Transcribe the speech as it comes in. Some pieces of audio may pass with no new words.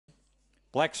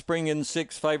Black Spring in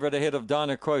 6th, favourite ahead of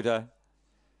Dinah-Crota.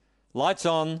 Lights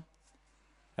on,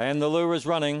 and the lure is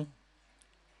running.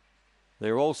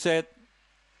 They're all set.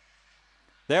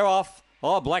 They're off.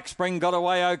 Oh, Black Spring got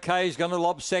away okay. He's going to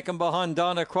lob second behind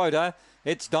Dinah-Crota.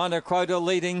 It's Dinah-Crota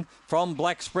leading from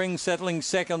Black Spring, settling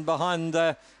second behind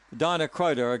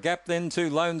Dinah-Crota. A gap then to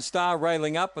Lone Star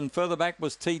railing up, and further back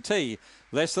was TT.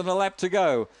 Less than a lap to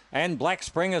go, and Black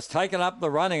Spring has taken up the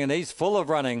running, and he's full of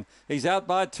running. He's out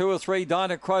by 2 or 3.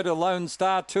 Dinah-Crota, Lone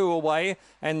Star 2 away,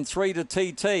 and 3 to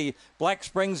TT. Black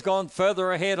Spring's gone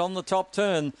further ahead on the top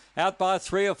turn. Out by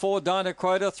 3 or 4,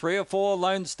 Dinah-Crota, 3 or 4,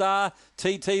 Lone Star.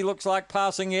 TT looks like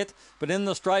passing it, but in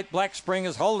the straight, Black Spring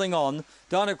is holding on.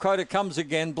 Dinah-Crota comes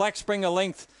again. Black Spring a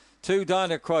length to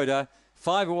Dinah-Crota.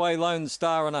 5 away, Lone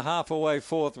Star, and a half away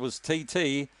 4th was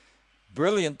TT.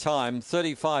 Brilliant time,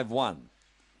 35-1.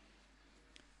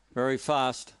 Very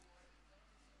fast.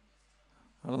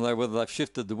 I don't know whether they've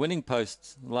shifted the winning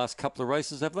posts the last couple of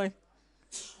races, have they?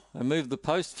 They moved the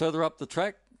post further up the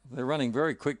track. They're running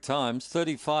very quick times,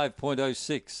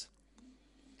 35.06.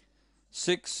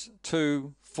 6,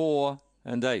 2, 4,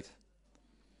 and 8.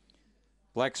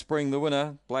 Black Spring the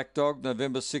winner. Black Dog,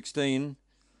 November 16,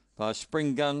 by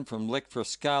Spring Gun from Lectra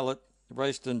Scarlet,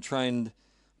 raced and trained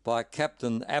by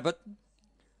Captain Abbott.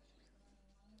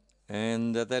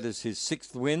 And that is his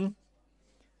 6th win.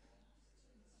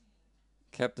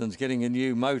 Captain's getting a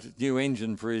new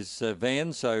engine for his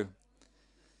van, so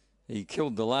he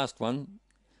killed the last one.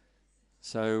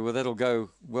 So that'll go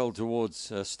well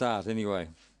towards start anyway.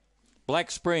 Black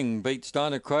Spring beats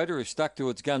Dinah-Crota, who stuck to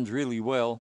its guns really well.